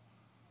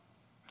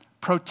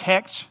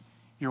 Protect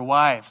your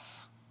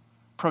wives.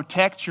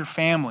 Protect your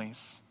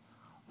families.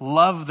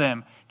 Love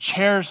them.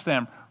 Cherish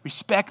them.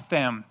 Respect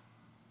them.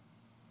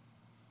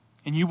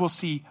 And you will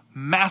see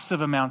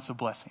massive amounts of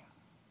blessing.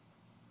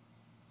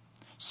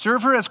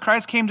 Serve her as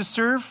Christ came to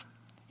serve.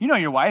 You know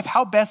your wife.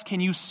 How best can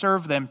you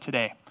serve them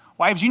today?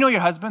 Wives, you know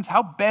your husbands.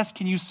 How best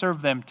can you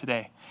serve them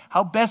today?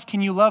 How best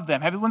can you love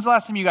them? When's the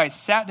last time you guys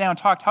sat down and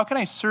talked? How can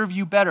I serve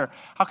you better?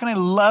 How can I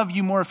love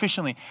you more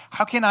efficiently?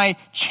 How can I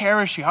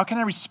cherish you? How can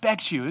I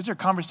respect you? These are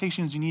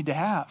conversations you need to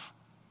have.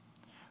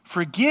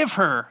 Forgive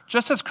her,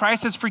 just as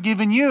Christ has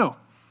forgiven you.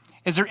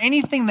 Is there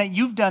anything that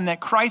you've done that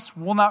Christ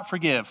will not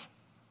forgive?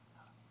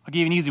 I'll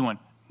give you an easy one.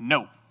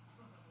 No.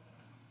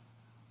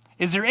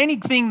 Is there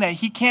anything that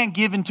he can't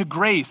give into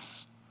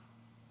grace?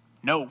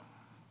 No.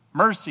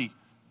 Mercy?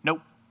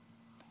 Nope.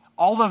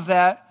 All of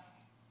that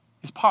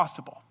is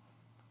possible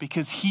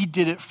because he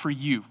did it for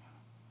you.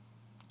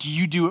 Do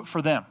you do it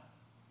for them?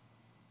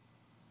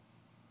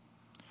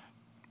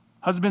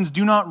 Husbands,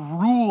 do not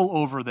rule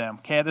over them.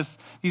 Okay,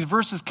 these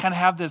verses kind of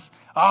have this,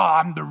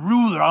 I'm the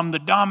ruler, I'm the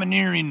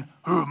domineering,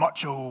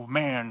 macho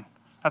man.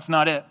 That's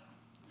not it.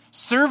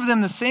 Serve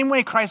them the same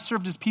way Christ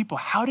served his people.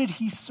 How did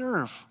he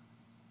serve?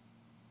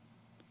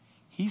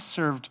 He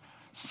served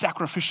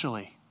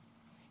sacrificially.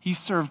 He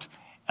served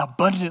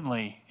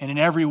abundantly and in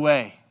every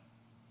way.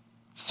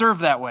 Serve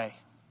that way.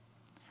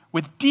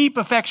 With deep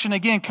affection,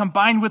 again,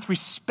 combined with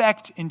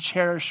respect and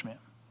cherishment.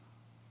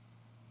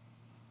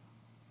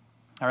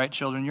 All right,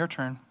 children, your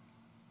turn.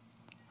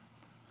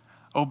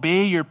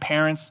 Obey your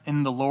parents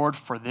in the Lord,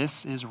 for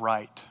this is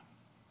right.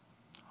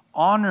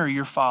 Honor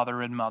your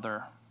father and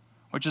mother,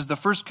 which is the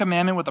first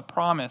commandment with a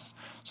promise,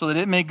 so that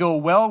it may go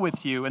well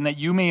with you and that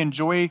you may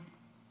enjoy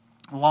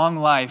long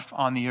life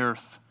on the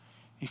earth.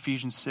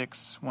 Ephesians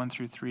 6,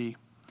 1-3.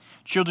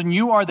 Children,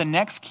 you are the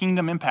next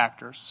kingdom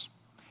impactors.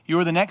 You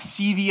are the next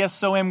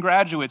CVSOM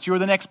graduates. You are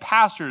the next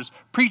pastors,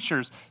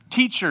 preachers,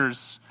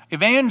 teachers,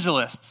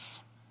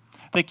 evangelists.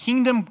 The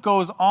kingdom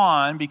goes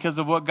on because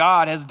of what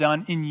God has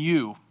done in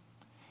you.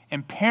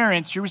 And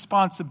parents, your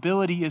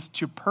responsibility is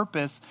to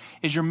purpose,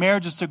 is your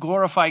marriage is to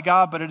glorify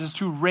God, but it is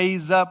to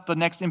raise up the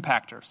next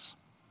impactors.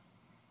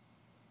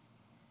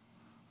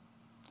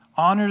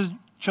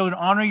 Children,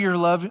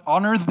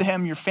 honor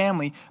them, your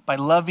family, by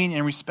loving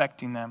and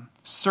respecting them.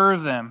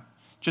 Serve them,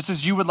 just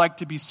as you would like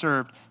to be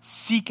served.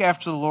 Seek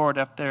after the Lord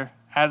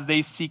as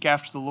they seek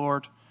after the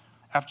Lord,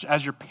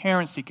 as your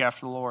parents seek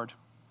after the Lord.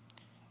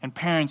 And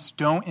parents,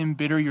 don't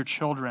embitter your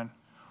children,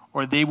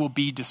 or they will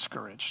be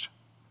discouraged.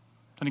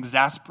 Don't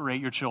exasperate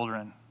your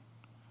children.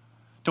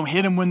 Don't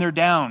hit them when they're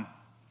down.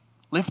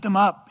 Lift them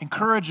up,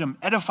 encourage them,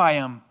 edify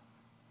them.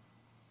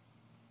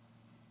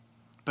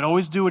 But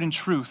always do it in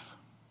truth.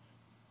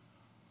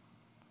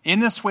 In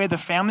this way, the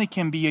family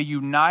can be a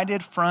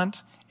united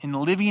front in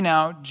living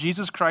out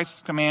Jesus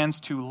Christ's commands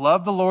to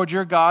love the Lord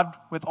your God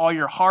with all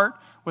your heart,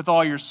 with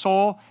all your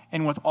soul,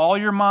 and with all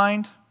your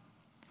mind,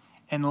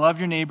 and love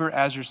your neighbor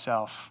as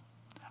yourself.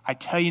 I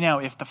tell you now,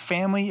 if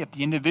the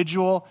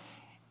individual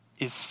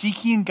is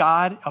seeking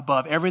God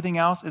above everything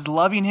else, is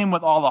loving him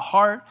with all the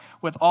heart,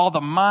 with all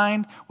the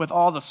mind, with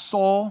all the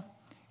soul,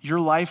 your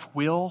life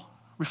will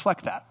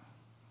reflect that.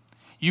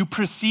 You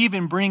perceive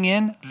and bring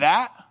in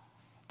that,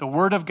 the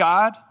Word of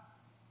God,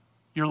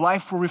 your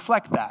life will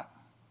reflect that.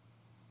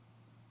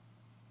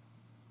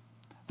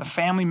 The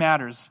family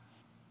matters.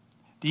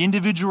 The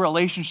individual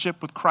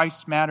relationship with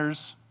Christ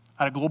matters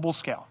at a global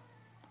scale.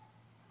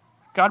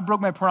 God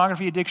broke my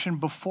pornography addiction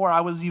before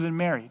I was even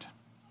married.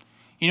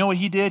 You know what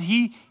he did?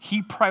 He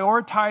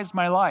prioritized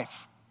my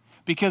life.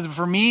 Because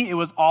for me, it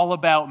was all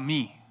about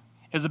me.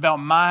 It was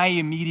about my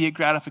immediate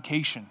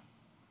gratification.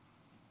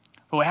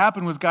 But what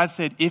happened was God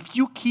said, if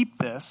you keep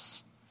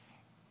this,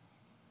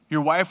 your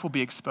wife will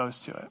be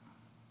exposed to it.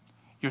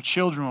 Your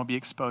children will be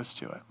exposed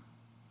to it.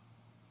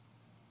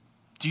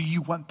 Do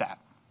you want that?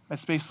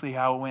 That's basically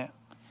how it went.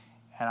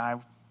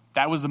 And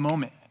that was the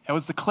moment. That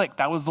was the click.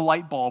 That was the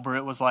light bulb where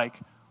it was like,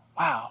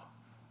 wow,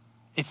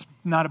 it's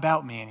not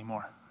about me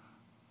anymore.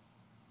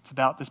 It's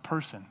about this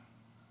person.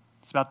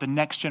 It's about the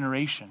next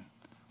generation.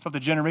 It's about the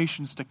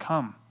generations to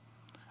come.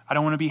 I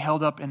don't want to be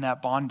held up in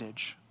that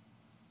bondage.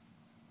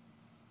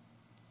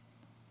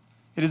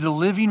 It is a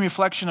living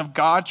reflection of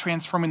God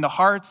transforming the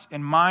hearts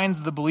and minds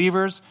of the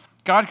believers.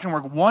 God can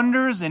work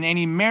wonders in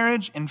any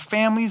marriage and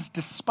families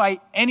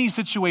despite any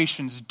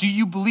situations. Do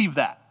you believe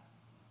that?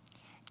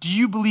 Do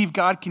you believe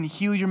God can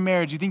heal your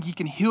marriage? Do you think he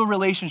can heal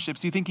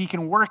relationships? Do you think he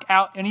can work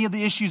out any of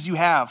the issues you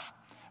have?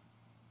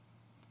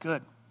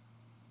 Good.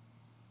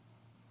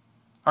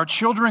 Our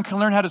children can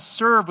learn how to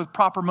serve with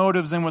proper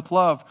motives and with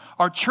love.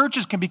 Our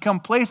churches can become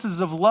places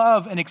of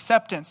love and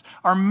acceptance.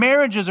 Our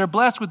marriages are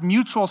blessed with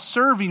mutual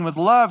serving, with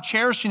love,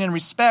 cherishing, and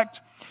respect.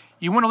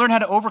 You want to learn how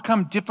to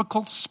overcome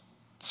difficult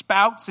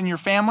spouts in your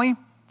family?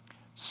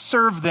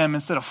 Serve them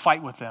instead of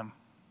fight with them.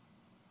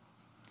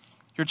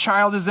 Your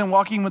child isn't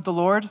walking with the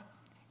Lord?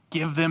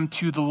 Give them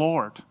to the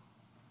Lord.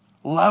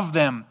 Love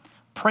them.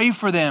 Pray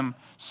for them.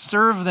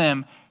 Serve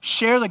them.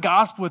 Share the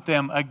gospel with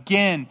them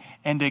again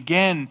and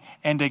again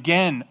and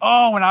again.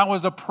 Oh, when I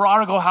was a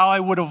prodigal, how I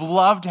would have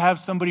loved to have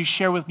somebody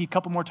share with me a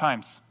couple more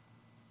times.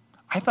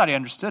 I thought I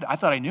understood. I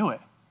thought I knew it.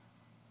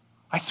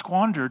 I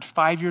squandered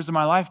 5 years of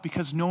my life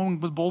because no one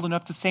was bold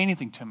enough to say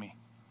anything to me.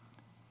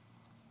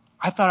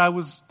 I thought I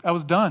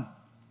was done.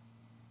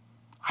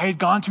 I had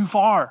gone too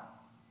far.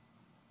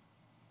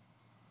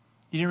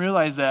 You didn't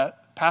realize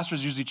that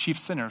pastors are usually chief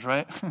sinners,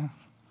 right?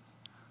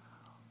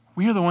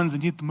 We are the ones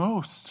that need it the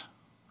most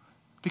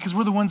because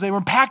we're the ones that were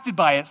impacted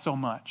by it so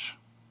much.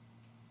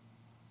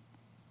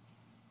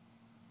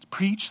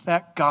 Preach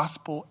that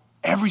gospel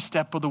every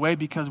step of the way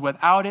because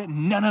without it,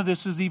 none of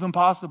this is even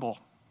possible.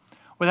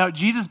 without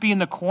Jesus being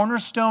the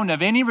cornerstone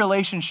of any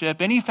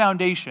relationship, any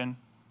foundation,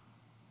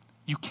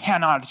 you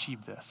cannot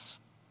achieve this.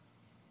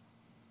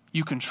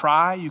 You can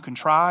try, you can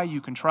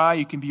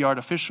be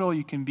artificial,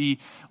 you can be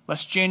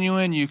less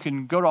genuine, you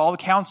can go to all the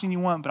counseling you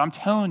want, but I'm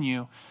telling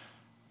you,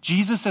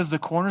 Jesus as the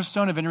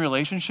cornerstone of any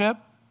relationship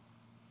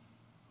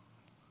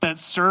that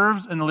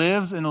serves and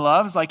lives and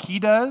loves like he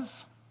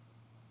does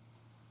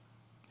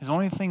is the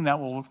only thing that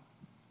will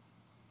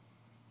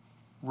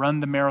run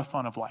the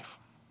marathon of life.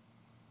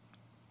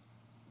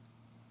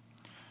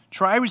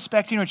 Try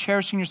respecting or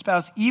cherishing your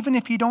spouse even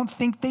if you don't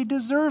think they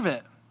deserve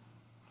it.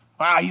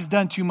 Wow, he's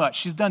done too much.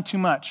 She's done too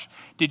much.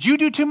 Did you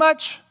do too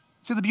much?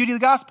 See the beauty of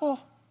the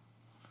gospel?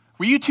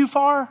 Were you too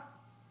far?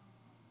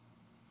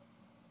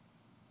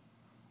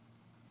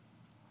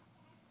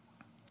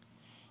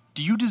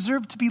 Do you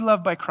deserve to be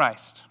loved by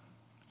Christ?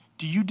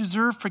 Do you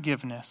deserve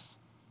forgiveness?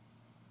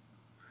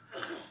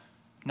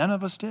 None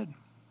of us did.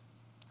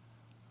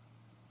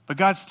 But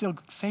God still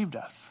saved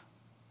us.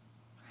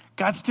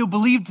 God still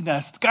believed in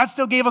us. God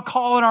still gave a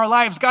call in our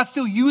lives. God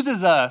still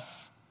uses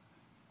us.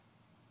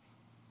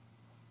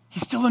 He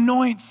still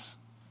anoints.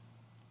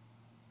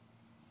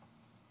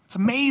 It's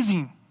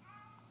amazing.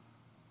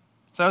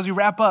 So as we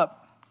wrap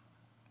up,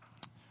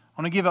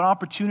 I want to give an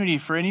opportunity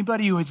for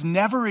anybody who has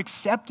never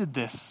accepted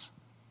this,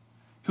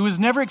 who has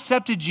never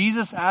accepted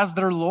Jesus as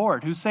their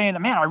Lord, who's saying,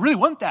 man, I really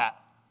want that.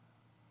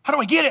 How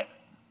do I get it?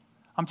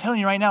 I'm telling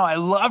you right now, I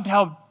loved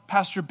how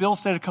Pastor Bill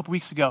said a couple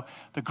weeks ago,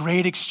 the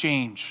great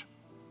exchange.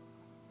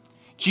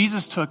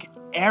 Jesus took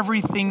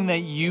everything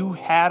that you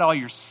had, all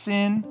your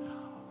sin,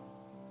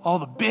 all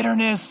the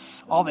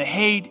bitterness, all the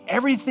hate,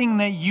 everything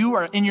that you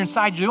are in your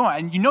inside, you don't,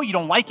 and you know you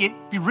don't like it,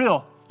 be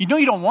real. You know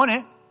you don't want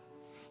it.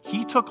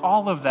 He took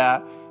all of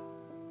that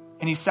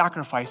and he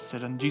sacrificed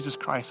it on Jesus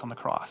Christ on the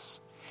cross.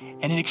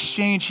 And in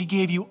exchange, he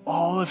gave you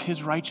all of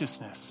his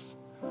righteousness,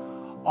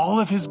 all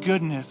of his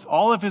goodness,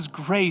 all of his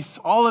grace,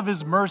 all of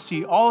his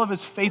mercy, all of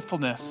his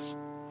faithfulness,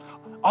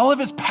 all of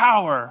his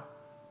power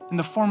in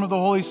the form of the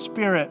Holy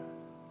Spirit.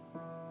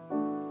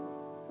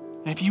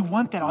 And if you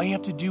want that, all you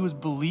have to do is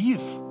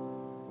believe.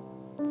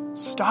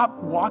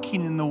 Stop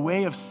walking in the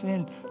way of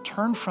sin.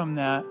 Turn from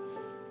that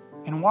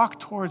and walk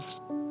towards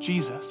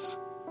Jesus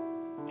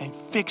and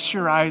fix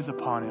your eyes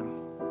upon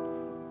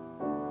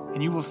him.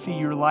 And you will see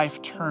your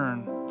life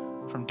turn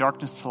from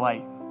darkness to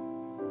light.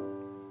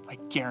 I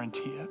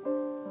guarantee it.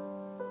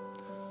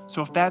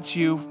 So if that's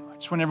you, I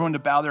just want everyone to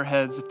bow their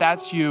heads. If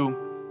that's you,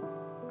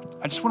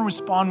 I just want to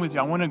respond with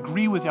you. I want to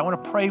agree with you. I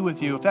want to pray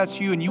with you. If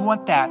that's you and you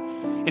want that,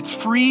 it's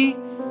free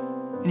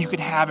and you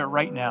could have it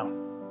right now.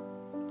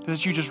 If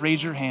that's you, just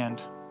raise your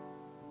hand.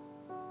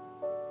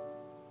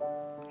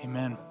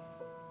 Amen.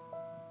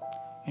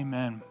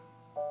 Amen.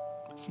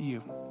 I see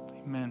you.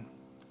 Amen.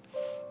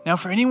 Now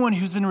for anyone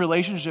who's in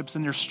relationships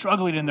and they're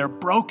struggling and they're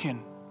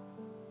broken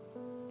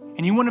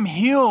and you want them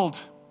healed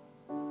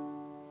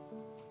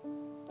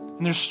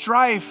and there's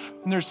strife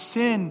and there's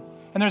sin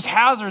and there's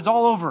hazards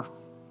all over,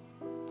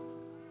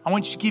 I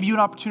want to give you an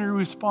opportunity to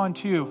respond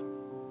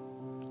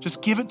too.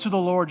 Just give it to the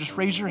Lord. Just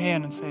raise your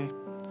hand and say,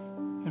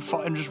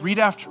 and just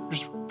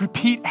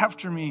repeat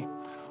after me.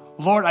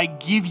 Lord, I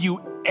give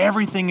you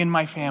everything in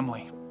my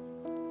family.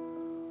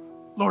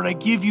 Lord, I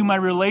give you my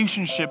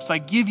relationships. I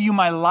give you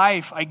my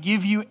life. I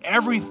give you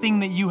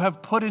everything that you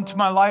have put into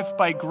my life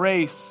by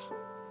grace.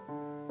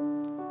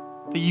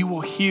 That you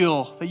will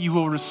heal, that you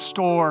will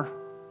restore,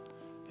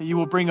 that you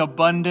will bring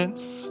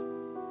abundance.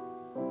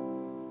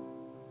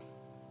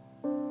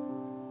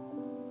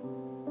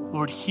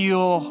 Lord,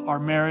 heal our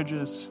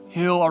marriages,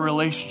 heal our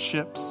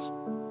relationships,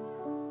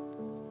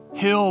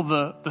 heal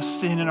the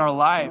sin in our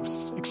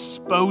lives,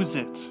 expose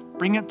it,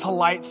 bring it to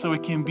light so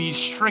it can be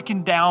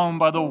stricken down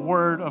by the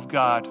word of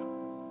God,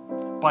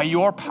 by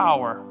your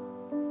power.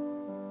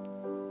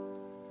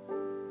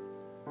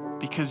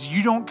 Because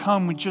you don't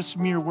come with just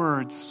mere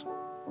words,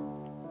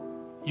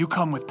 you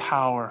come with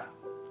power,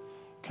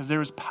 because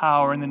there is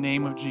power in the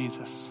name of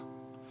Jesus.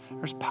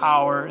 There's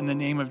power in the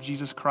name of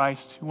Jesus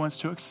Christ who wants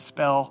to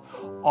expel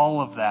all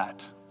of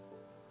that.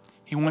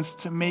 He wants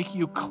to make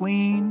you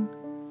clean,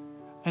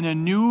 and a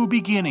new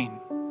beginning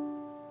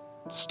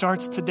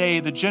starts today.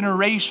 The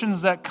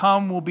generations that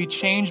come will be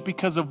changed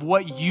because of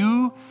what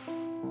you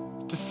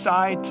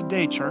decide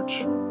today, church.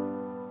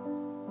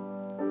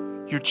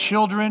 Your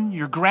children,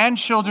 your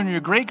grandchildren,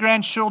 your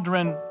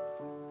great-grandchildren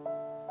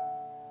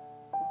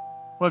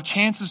will have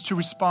chances to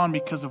respond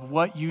because of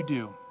what you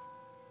do.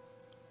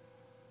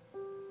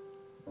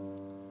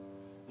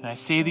 And I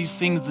say these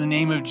things in the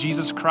name of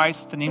Jesus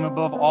Christ, the name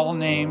above all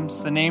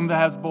names, the name that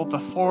has both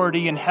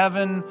authority in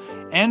heaven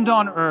and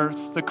on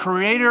earth, the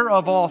creator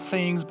of all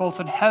things, both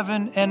in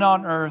heaven and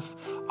on earth,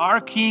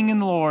 our King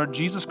and Lord,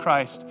 Jesus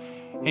Christ.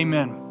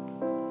 Amen.